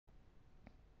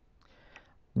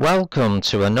Welcome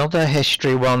to another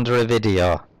History Wanderer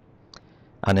video,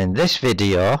 and in this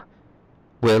video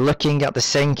we're looking at the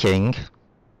sinking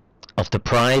of the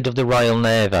Pride of the Royal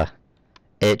Navy,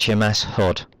 HMS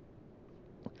Hood,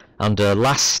 and her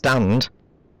last stand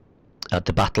at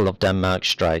the Battle of Denmark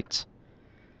Strait.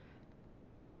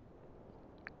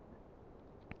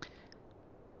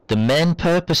 The main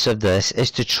purpose of this is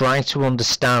to try to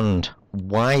understand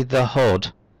why the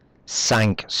Hood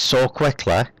sank so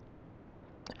quickly,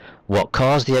 what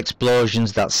caused the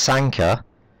explosions that sank her,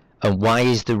 and why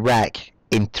is the wreck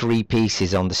in 3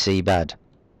 pieces on the seabed.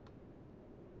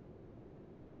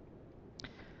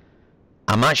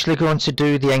 I'm actually going to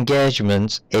do the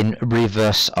engagement in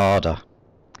reverse order.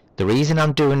 The reason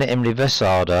I'm doing it in reverse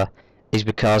order is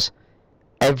because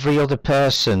every other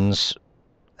person's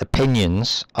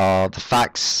opinions or the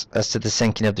facts as to the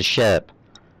sinking of the ship,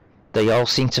 they all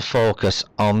seem to focus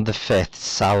on the 5th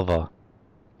salvo.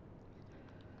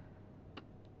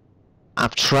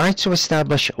 I've tried to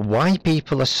establish why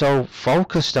people are so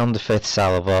focused on the 5th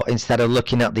salvo instead of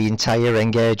looking at the entire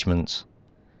engagement,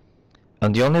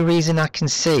 and the only reason I can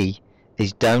see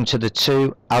is down to the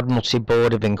 2 Admiralty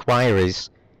Board of Inquiries,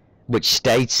 which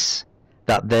states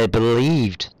that they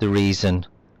believed the reason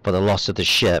for the loss of the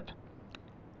ship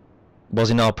was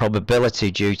in all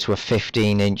probability due to a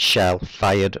 15-inch shell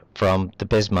fired from the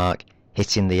Bismarck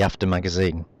hitting the after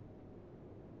magazine.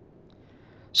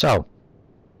 So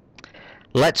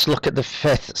let's look at the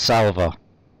 5th salvo.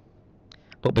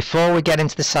 But before we get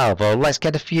into the salvo, let's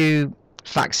get a few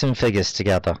facts and figures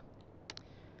together.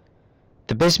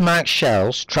 The Bismarck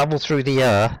shells travel through the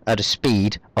air at a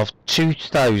speed of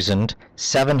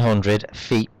 2,700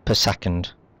 feet per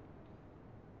second.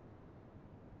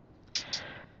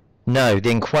 Now, the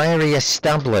inquiry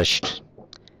established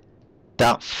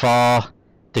that for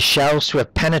the shells to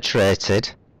have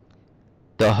penetrated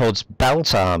the Hood's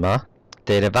belt armour,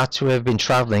 they'd have had to have been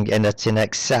travelling at in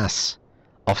excess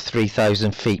of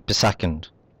 3,000 feet per second.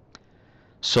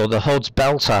 So the Hood's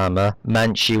belt armour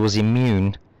meant she was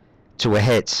immune to a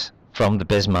hit from the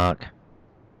Bismarck.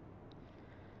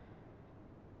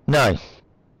 Now,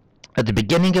 at the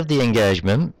beginning of the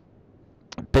engagement,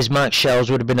 Bismarck shells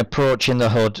would have been approaching the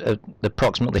Hood at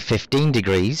approximately 15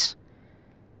 degrees,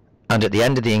 and at the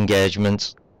end of the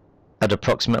engagement at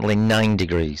approximately 9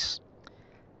 degrees.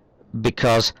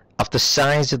 Because of the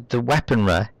size of the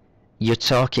weaponry, you're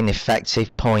talking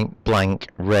effective point blank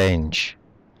range,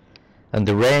 and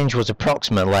the range was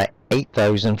approximately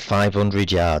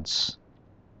 8,500 yards.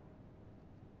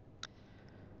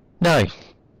 Now,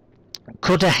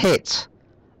 could a hit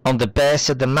on the base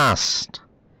of the mast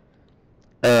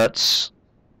at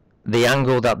the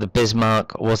angle that the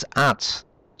Bismarck was at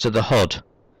to the Hood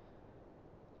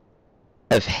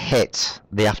have hit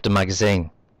the after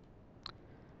magazine?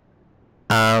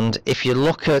 And if you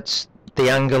look at the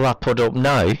angle I put up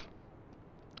now,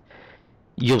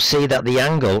 you'll see that the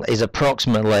angle is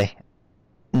approximately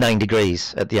 9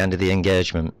 degrees at the end of the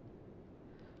engagement.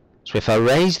 So if I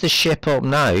raise the ship up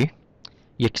now,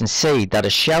 you can see that a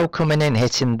shell coming in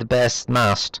hitting the base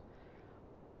mast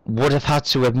would have had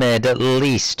to have made at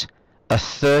least a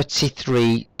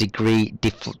 33-degree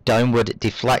downward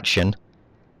deflection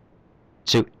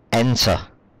to enter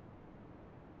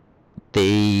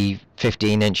the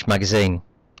 15-inch magazine.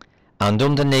 And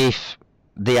underneath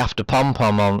the after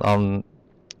pom-pom on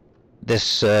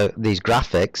this these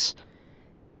graphics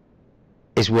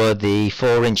is where the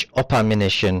 4-inch up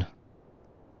ammunition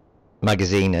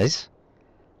magazine is,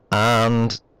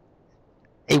 and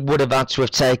it would have had to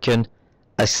have taken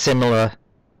a similar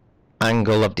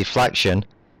angle of deflection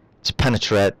to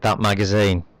penetrate that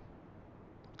magazine.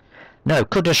 Now,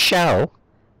 could a shell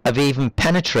have even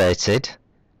penetrated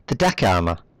the deck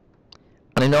armour?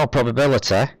 And in all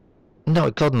probability, no,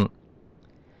 it couldn't.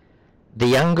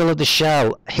 The angle of the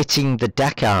shell hitting the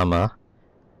deck armour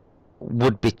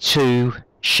would be too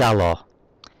shallow,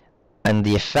 and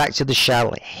the effect of the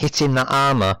shell hitting that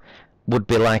armour would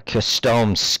be like a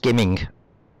storm skimming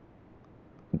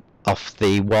off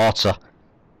the water.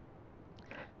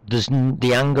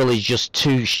 The angle is just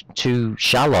too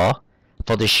shallow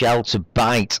for the shell to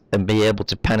bite and be able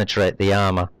to penetrate the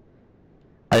armour.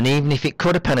 And even if it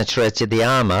could have penetrated the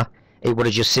armour, it would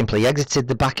have just simply exited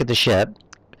the back of the ship,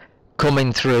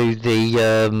 coming through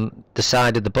the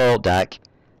side of the boat deck,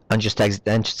 and just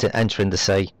entering the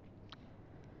sea.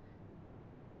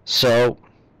 So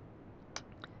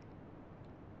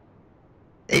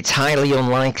it's highly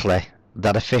unlikely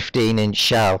that a 15-inch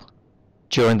shell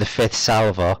during the 5th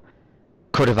salvo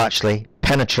could have actually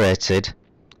penetrated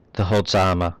the Hood's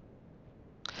armour.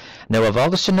 Now, of all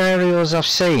the scenarios I've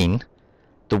seen,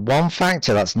 the one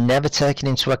factor that's never taken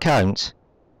into account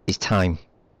is time.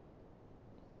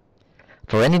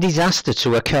 For any disaster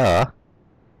to occur,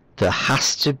 there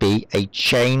has to be a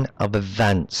chain of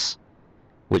events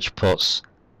which puts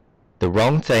the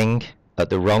wrong thing at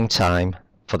the wrong time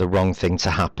for the wrong thing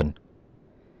to happen.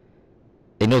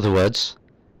 In other words,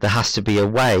 there has to be a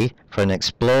way for an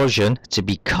explosion to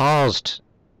be caused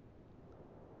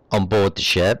on board the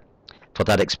ship, for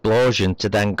that explosion to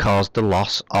then cause the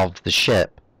loss of the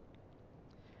ship.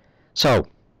 So,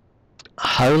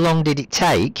 how long did it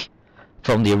take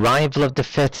from the arrival of the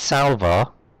 5th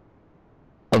salvo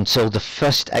until the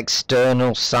first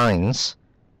external signs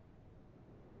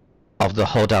of the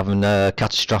Hood having a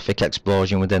catastrophic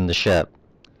explosion within the ship?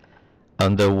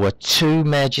 And there were two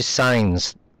major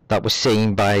signs that were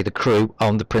seen by the crew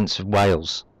on the Prince of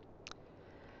Wales.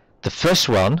 The first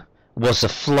one was a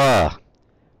flare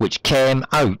which came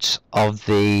out of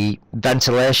the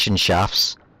ventilation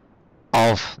shafts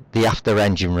of the after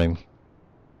engine room.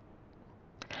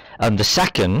 And the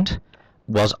second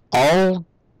was all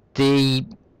the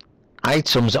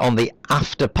items on the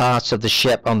after parts of the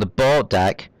ship on the boat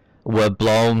deck were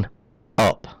blown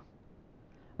up.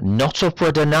 Not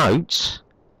upward and out,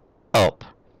 up.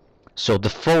 So the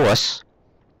force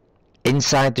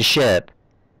inside the ship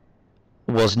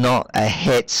was not a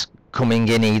hit coming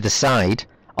in either side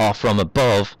or from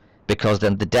above, because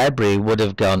then the debris would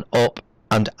have gone up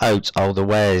and out all the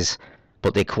ways.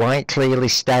 But they quite clearly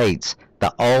state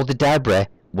that all the debris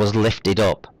was lifted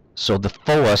up, so the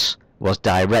force was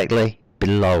directly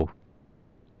below.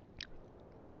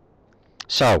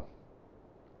 So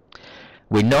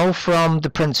we know from the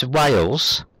Prince of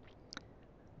Wales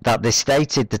that they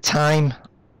stated the time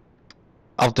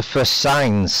of the first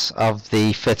signs of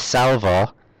the 5th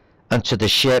salvo and to the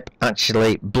ship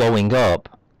actually blowing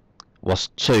up was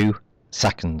 2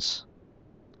 seconds.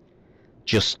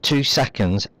 Just 2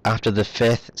 seconds after the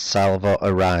 5th salvo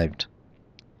arrived.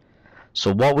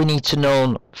 So what we need to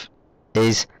know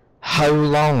is, how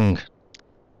long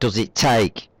does it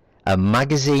take a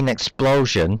magazine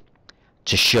explosion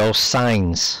to show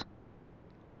signs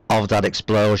of that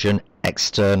explosion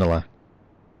externally?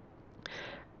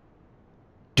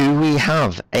 Do we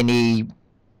have any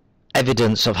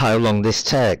evidence of how long this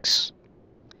takes?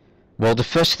 Well, the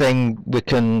first thing we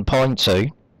can point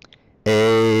to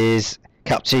is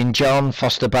Captain John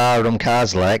Foster Barham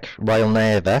Carslake, Royal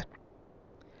Navy,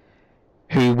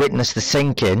 who witnessed the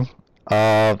sinking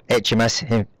of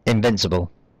HMS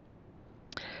Invincible.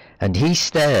 And he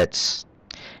states,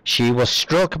 she was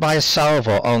struck by a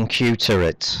salvo on Q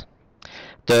turret.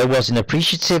 There was an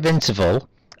appreciative interval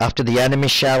after the enemy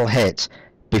shell hit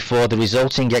before the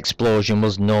resulting explosion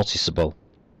was noticeable.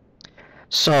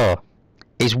 So,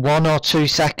 is 1 or 2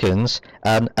 seconds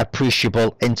an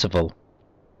appreciable interval?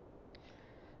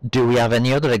 Do we have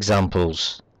any other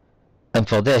examples? And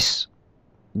for this,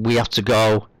 we have to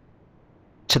go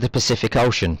to the Pacific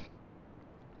Ocean.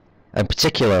 And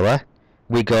particularly,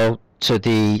 we go to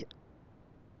the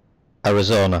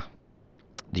Arizona,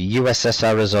 the USS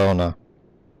Arizona.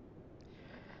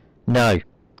 Now,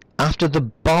 after the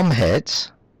bomb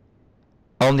hit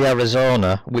on the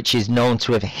Arizona, which is known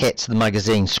to have hit the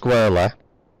magazine squarely,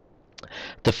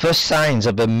 the first signs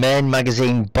of a main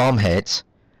magazine bomb hit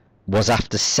was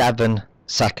after 7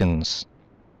 seconds.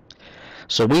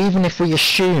 So even if we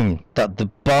assume that the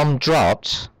bomb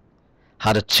dropped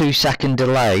had a 2-second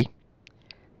delay,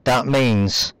 that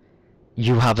means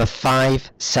you have a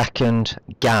 5-second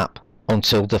gap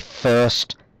until the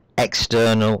first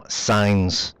external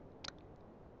signs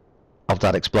of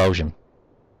that explosion.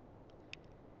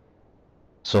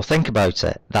 So think about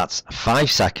it, that's 5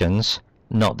 seconds,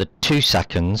 not the 2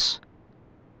 seconds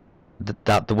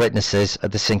that the witnesses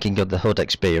at the sinking of the Hood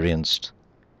experienced.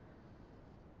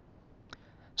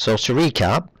 So to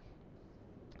recap,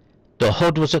 the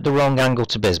Hood was at the wrong angle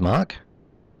to Bismarck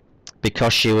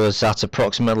because she was at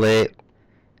approximately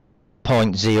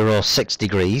 0.06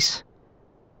 degrees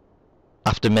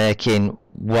after making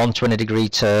 120-degree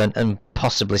turn and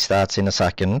possibly starting a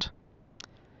second.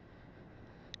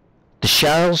 The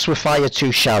shells were fired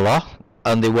too shallow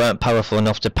and they weren't powerful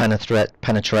enough to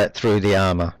penetrate through the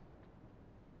armour.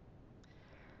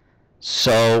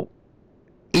 So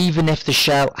even if the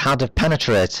shell had have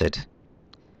penetrated,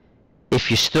 if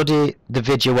you study the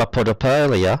video I put up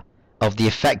earlier of the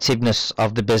effectiveness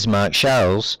of the Bismarck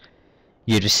shells,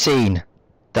 you'd have seen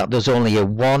that there's only a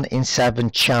 1 in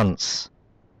 7 chance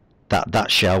that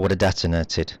that shell would have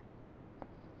detonated.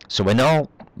 So in all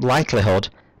likelihood,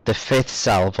 the 5th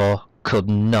salvo could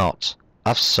not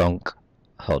have sunk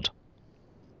Hood.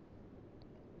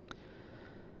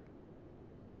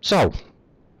 So,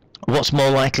 What's more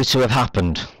likely to have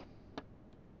happened?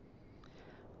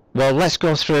 Well, let's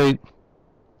go through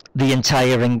the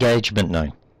entire engagement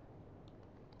now.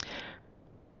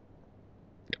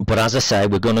 But as I say,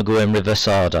 we're going to go in reverse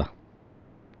order.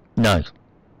 Now,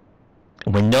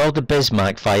 we know the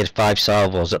Bismarck fired 5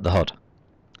 salvos at the Hood.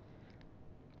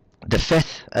 The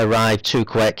 5th arrived too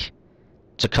quick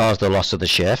to cause the loss of the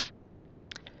ship.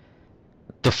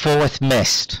 The 4th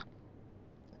missed.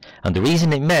 And the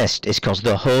reason it missed is because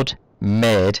the Hood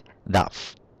made that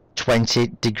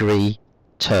 20-degree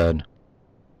turn.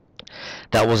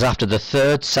 That was after the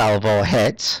 3rd salvo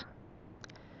hit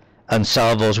and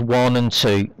salvos 1 and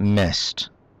 2 missed.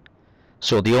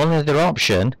 So the only other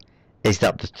option is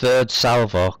that the 3rd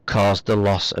salvo caused the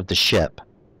loss of the ship.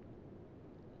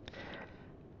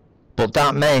 But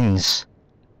that means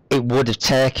it would have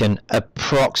taken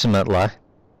approximately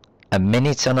a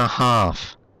minute and a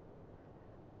half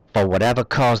for whatever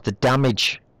caused the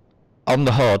damage on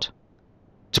the Hood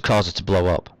to cause it to blow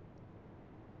up.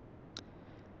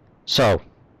 So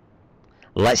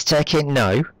let's take it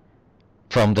now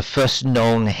from the first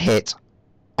known hit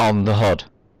on the Hood,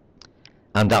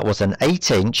 and that was an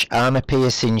 8-inch armour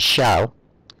piercing shell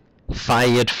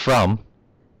fired from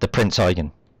the Prince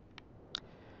Eugen,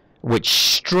 which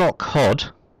struck Hood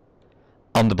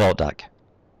on the boat deck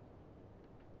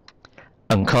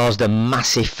and caused a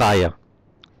massive fire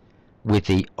with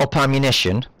the up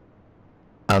ammunition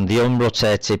and the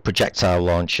unrotated projectile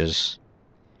launchers.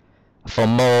 For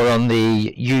more on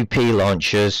the UP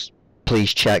launchers,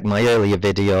 please check my earlier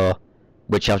video,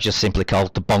 which I've just simply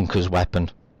called the bonkers weapon.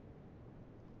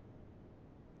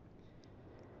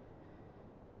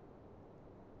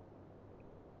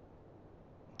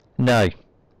 Now,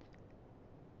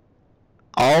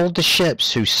 all the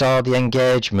ships who saw the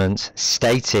engagement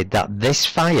stated that this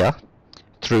fire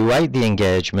throughout the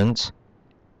engagement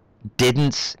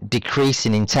didn't decrease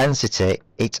in intensity,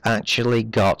 it actually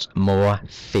got more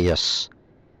fierce.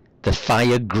 The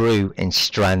fire grew in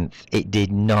strength, it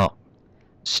did not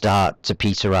start to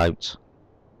peter out.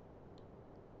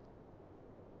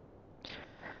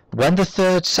 When the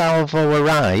 3rd salvo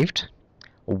arrived,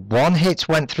 1 hit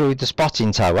went through the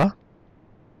spotting tower,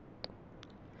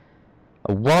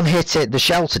 1 hit hit the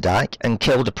shelter deck and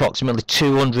killed approximately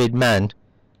 200 men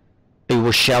who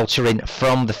were sheltering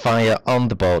from the fire on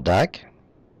the boat deck,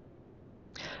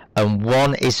 and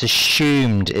 1 is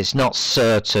assumed, it's not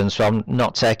certain, so I'm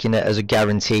not taking it as a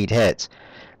guaranteed hit,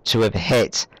 to have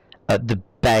hit at the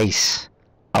base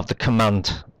of the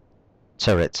command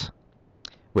turret,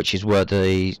 which is where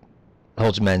the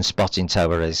Hood's main spotting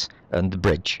tower is, and the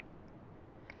bridge.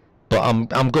 But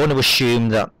I'm going to assume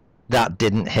that that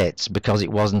didn't hit because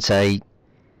it wasn't a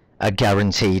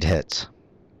guaranteed hit.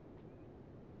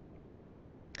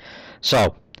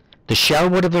 So the shell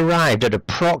would have arrived at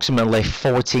approximately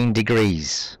 14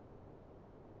 degrees,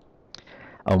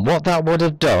 and what that would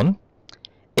have done,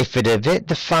 if it had hit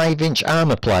the 5-inch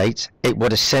armour plate, it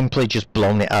would have simply just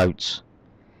blown it out.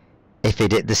 If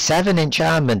it hit the 7-inch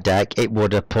armour deck, it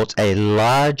would have put a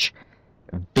large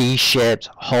V-shaped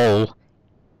hole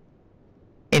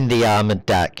in the armoured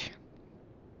deck.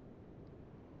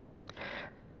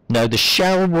 Now the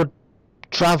shell would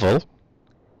travel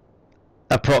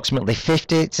approximately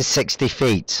 50 to 60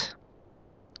 feet.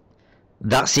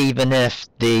 That's even if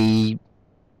the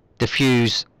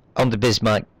fuse on the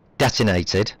Bismarck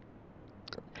detonated,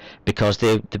 because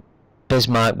the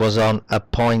Bismarck was on a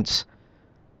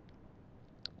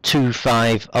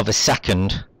 0.25 of a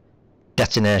second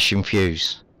detonation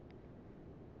fuse.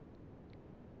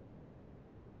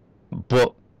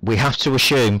 But we have to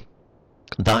assume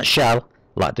that shell,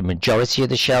 like the majority of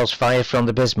the shells fired from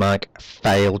the Bismarck,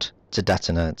 failed to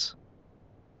detonate.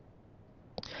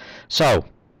 So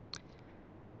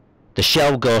the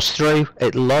shell goes through,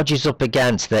 it lodges up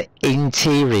against the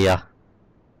interior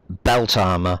belt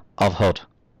armour of Hood.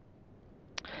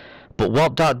 But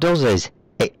what that does is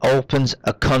it opens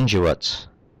a conduit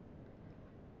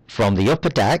from the upper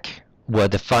deck, where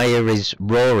the fire is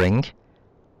roaring,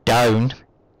 down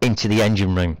into the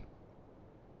engine room.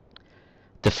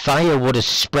 The fire would have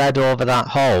spread over that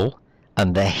hole,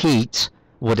 and the heat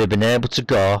would have been able to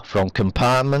go from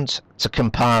compartment to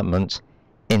compartment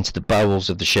into the bowels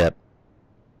of the ship.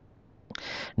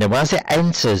 Now as it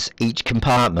enters each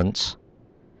compartment,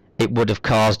 it would have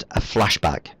caused a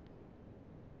flashback.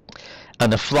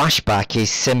 And a flashback is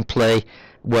simply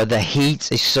where the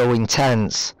heat is so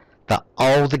intense that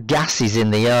all the gases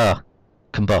in the air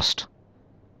combust.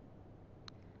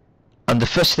 And the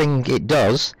first thing it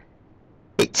does,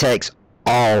 it takes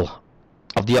all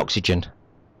of the oxygen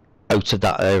out of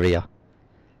that area.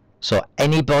 So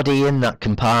anybody in that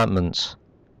compartment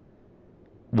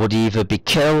would either be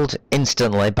killed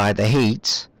instantly by the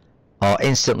heat or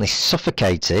instantly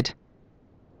suffocated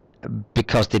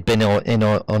because they'd been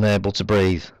unable to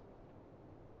breathe.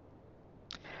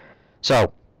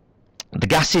 So the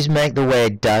gases make their way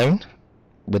down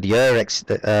with the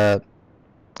air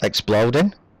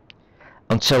exploding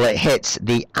until it hits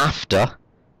the after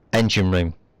engine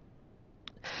room,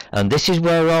 and this is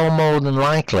where all more than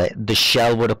likely the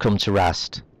shell would have come to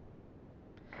rest.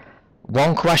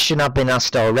 One question I've been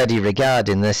asked already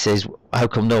regarding this is, how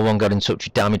come no one got in touch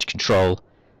with damage control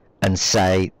and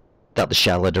say that the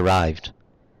shell had arrived?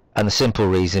 And the simple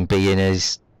reason being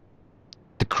is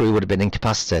the crew would have been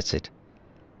incapacitated,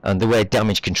 and the way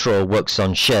damage control works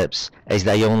on ships is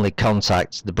they only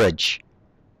contact the bridge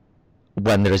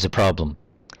when there is a problem.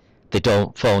 They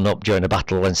don't phone up during a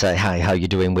battle and say, hi, how you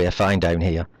doing, we're fine down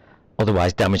here.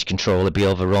 Otherwise damage control would be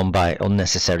overrun by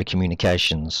unnecessary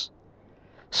communications.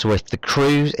 So if the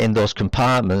crews in those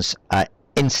compartments are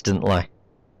instantly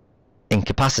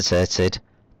incapacitated,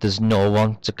 there's no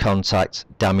one to contact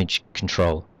damage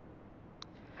control.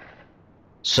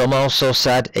 Some also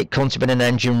said it couldn't have been an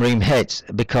engine room hit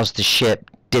because the ship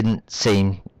didn't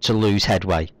seem to lose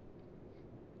headway.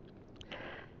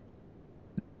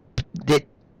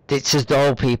 It's as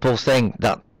though people think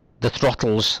that the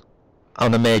throttles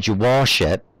on a major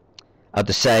warship are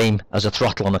the same as a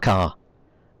throttle on a car,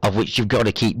 of which you've got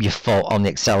to keep your foot on the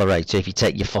accelerator. If you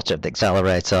take your foot off the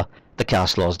accelerator, the car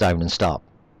slows down and stops.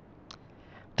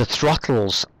 The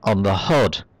throttles on the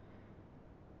Hood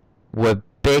were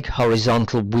big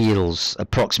horizontal wheels,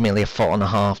 approximately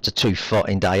 1.5 to 2 foot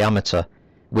in diameter,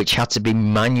 which had to be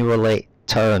manually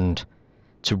turned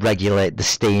to regulate the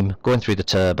steam going through the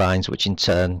turbines, which in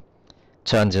turn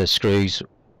turned the screws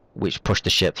which pushed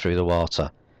the ship through the water.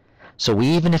 So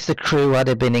even if the crew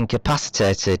had been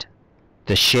incapacitated,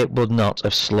 the ship would not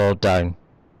have slowed down.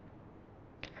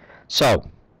 So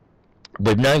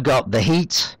we've now got the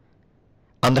heat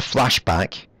and the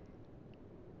flashback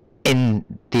in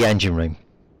the engine room.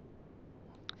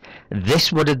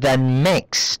 This would have then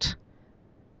mixed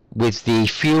with the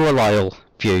fuel oil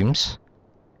fumes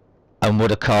and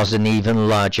would have caused an even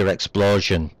larger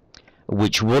explosion,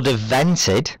 which would have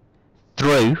vented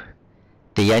through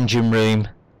the engine room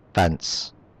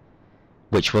vents,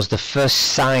 which was the first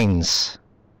signs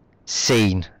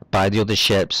seen by the other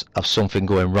ships of something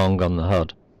going wrong on the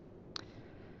Hood.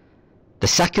 The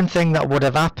second thing that would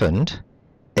have happened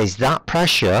is that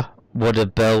pressure would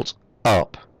have built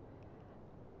up,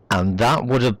 and that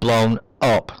would have blown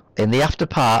up in the after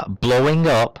part, blowing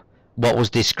up what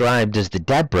was described as the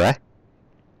debris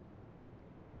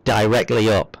directly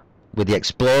up, with the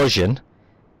explosion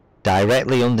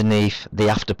directly underneath the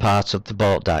after part of the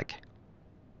boat deck.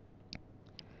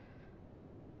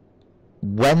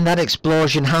 When that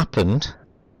explosion happened,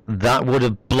 that would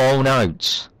have blown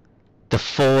out the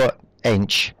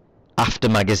 4-inch after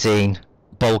magazine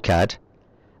bulkhead,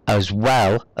 as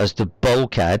well as the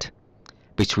bulkhead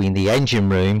between the engine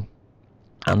room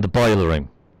and the boiler room.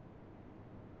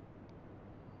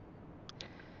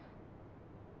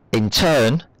 In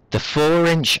turn, the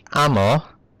 4-inch ammo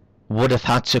would have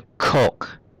had to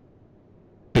cook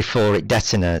before it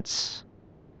detonates.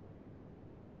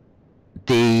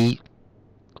 The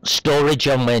storage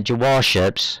on major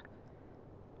warships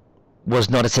was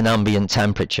not at an ambient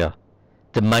temperature.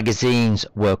 The magazines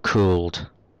were cooled.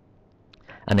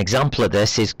 An example of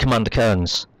this is Commander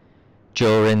Kearns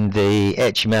during the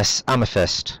HMS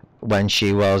Amethyst when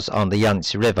she was on the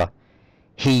Yangtze River.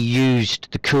 He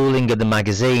used the cooling of the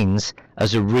magazines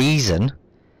as a reason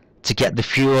to get the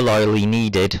fuel oil he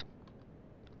needed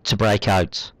to break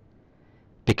out,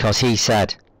 because he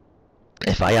said,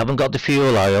 if I haven't got the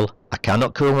fuel oil, I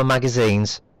cannot cool my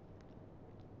magazines,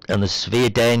 and there's severe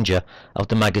danger of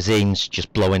the magazines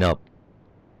just blowing up.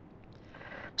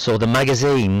 So the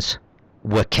magazines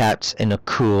were kept in a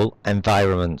cool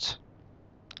environment.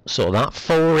 So that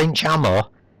 4-inch ammo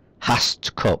has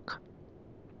to cook.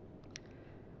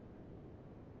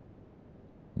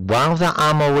 While that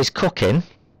ammo is cooking,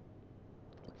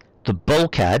 the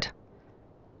bulkhead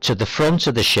to the front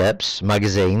of the ship's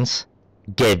magazines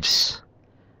gives.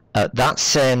 At that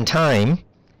same time,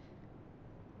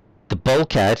 the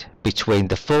bulkhead between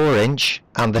the 4-inch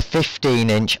and the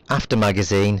 15-inch after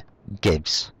magazine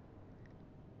gives.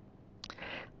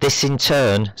 This in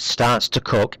turn starts to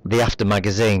cook the after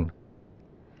magazine.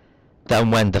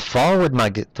 Then when the forward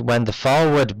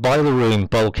boiler room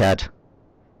bulkhead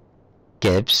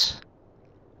gives,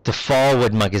 the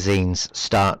forward magazines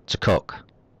start to cook.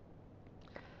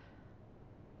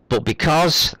 But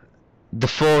because the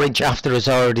 4-inch after has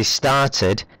already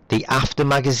started, the after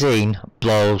magazine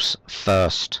blows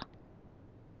first.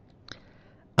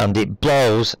 and it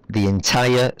blows the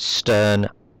entire stern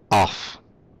off.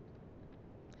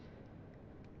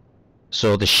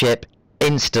 So the ship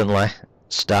instantly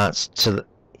starts to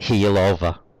heel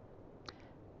over.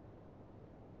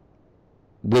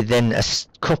 Within a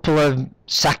couple of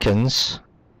seconds,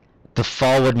 the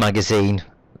forward magazine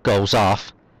goes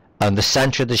off and the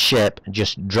centre of the ship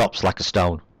just drops like a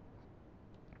stone.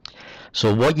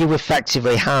 So what you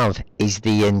effectively have is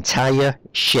the entire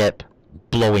ship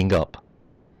blowing up.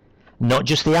 Not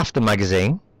just the after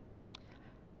magazine,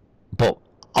 but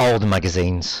all the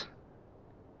magazines.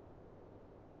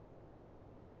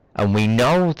 And we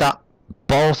know that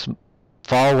both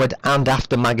forward and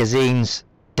after magazines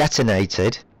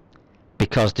detonated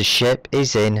because the ship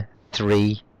is in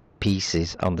 3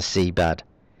 pieces on the seabed.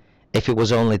 If it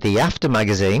was only the after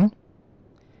magazine,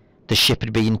 the ship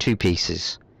would be in 2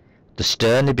 pieces. The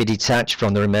stern would be detached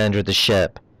from the remainder of the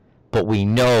ship, but we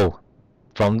know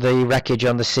from the wreckage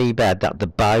on the seabed that the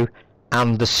bow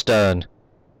and the stern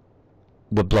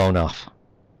were blown off.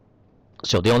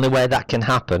 So the only way that can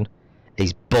happen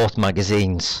is both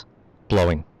magazines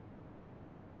blowing.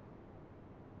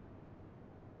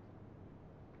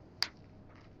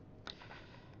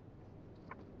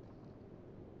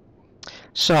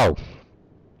 So,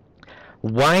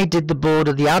 why did the board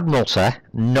of the Admiralty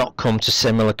not come to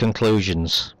similar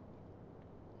conclusions?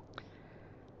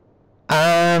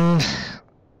 And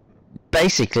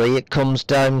basically it comes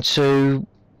down to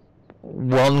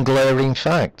one glaring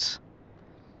fact,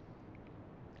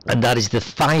 and that is the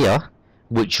fire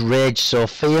which raged so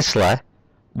fiercely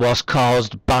was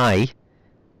caused by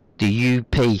the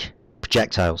UP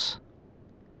projectiles.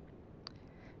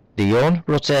 The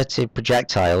unrotated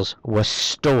projectiles were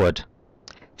stored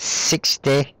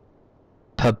 60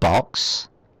 per box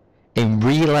in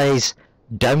relays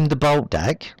down the boat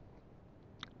deck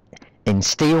in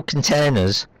steel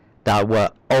containers that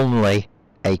were only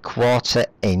a 1/4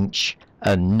 inch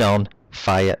and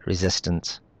non-fire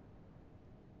resistant.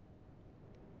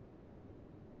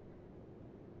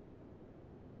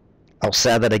 I'll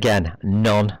say that again,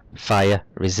 non-fire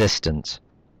resistant.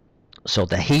 So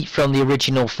the heat from the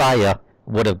original fire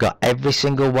would have got every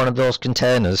single one of those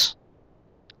containers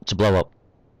to blow up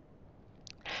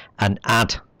and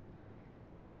add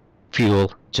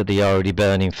fuel to the already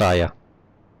burning fire,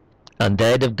 and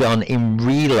they'd have gone in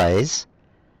relays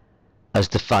as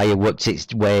the fire worked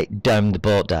its way down the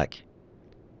boat deck,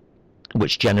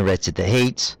 which generated the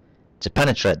heat to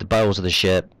penetrate the bows of the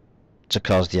ship to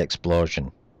cause the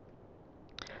explosion.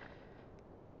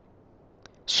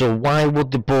 So why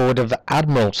would the Board of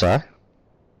Admiralty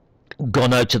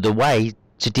gone out of the way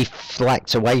to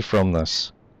deflect away from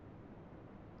this?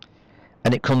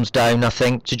 And it comes down, I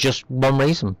think, to just one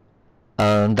reason,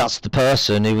 and that's the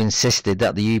person who insisted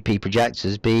that the UP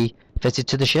projectors be fitted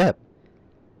to the ship,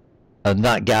 and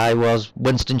that guy was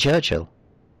Winston Churchill.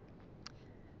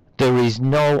 There is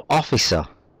no officer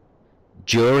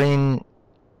during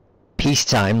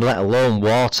peacetime, let alone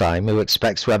wartime, who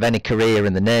expects to have any career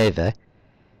in the Navy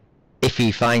if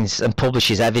he finds and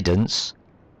publishes evidence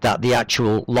that the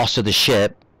actual loss of the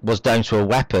ship was down to a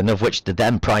weapon of which the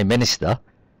then Prime Minister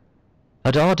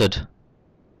had ordered.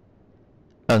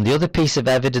 And the other piece of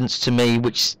evidence to me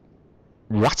which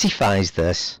ratifies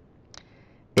this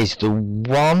is the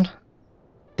one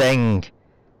thing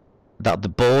that the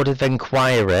Board of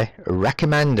Inquiry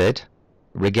recommended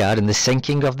regarding the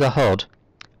sinking of the Hood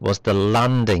was the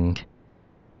landing,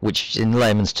 which in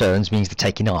layman's terms means the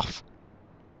taking off.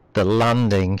 The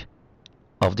landing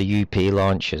of the UP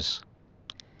launchers.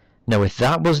 Now, if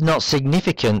that was not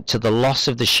significant to the loss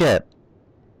of the ship,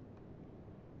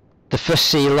 the First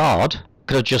Sea Lord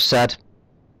could have just said,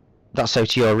 that's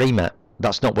out of your remit,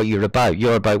 that's not what you're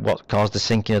about what caused the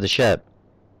sinking of the ship.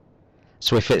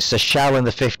 So if it's a shell in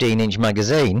the 15-inch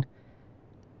magazine,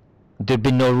 there'd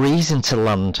be no reason to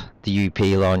land the UP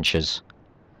launchers.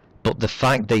 But the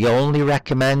fact they only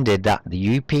recommended that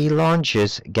the UP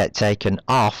launchers get taken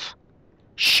off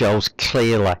shows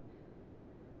clearly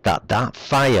that that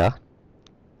fire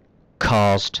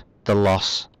caused the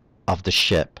loss of the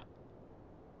ship.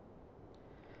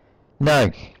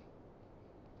 Now,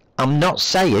 I'm not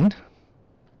saying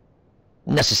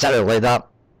necessarily that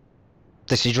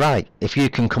this is right. If you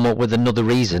can come up with another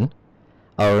reason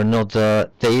or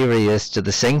another theory as to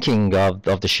the sinking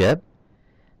of the ship,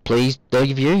 please throw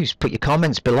your views, put your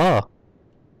comments below.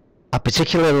 I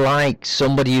particularly like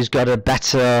somebody who's got a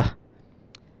better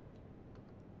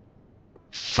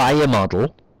fire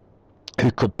model,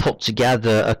 who could put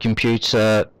together a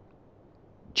computer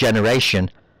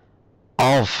generation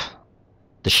of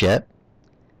the ship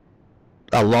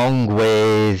along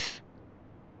with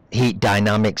heat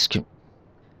dynamics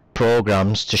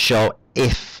programs to show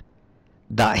if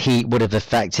that heat would have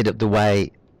affected it the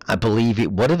way I believe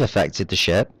it would have affected the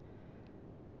ship,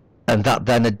 and that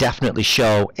then would definitely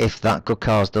show if that could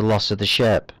cause the loss of the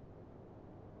ship.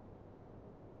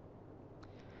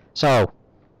 So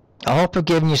I hope I've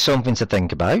given you something to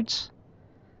think about.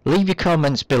 Leave your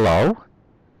comments below.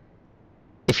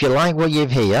 If you like what you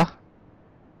hear,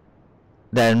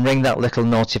 then ring that little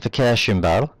notification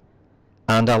bell,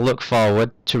 and I'll look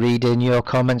forward to reading your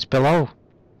comments below.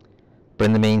 But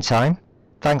in the meantime,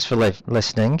 thanks for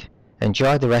listening,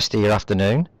 enjoy the rest of your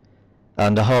afternoon,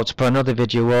 and I hope to put another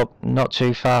video up not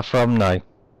too far from now.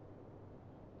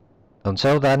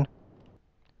 Until then,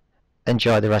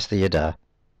 enjoy the rest of your day.